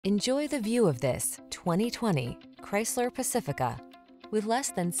Enjoy the view of this 2020 Chrysler Pacifica. With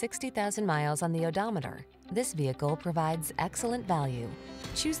less than 60,000 miles on the odometer, this vehicle provides excellent value.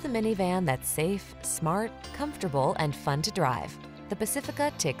 Choose the minivan that's safe, smart, comfortable, and fun to drive. The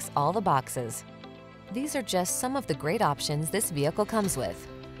Pacifica ticks all the boxes. These are just some of the great options this vehicle comes with: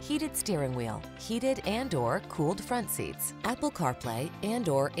 heated steering wheel, heated and/or cooled front seats, Apple CarPlay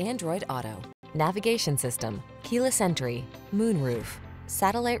and/or Android Auto, navigation system, keyless entry, moonroof,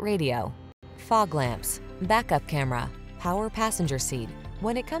 satellite radio, fog lamps, backup camera, power passenger seat.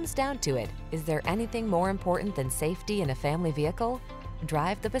 When it comes down to it, is there anything more important than safety in a family vehicle?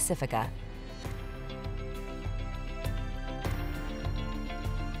 Drive the Pacifica.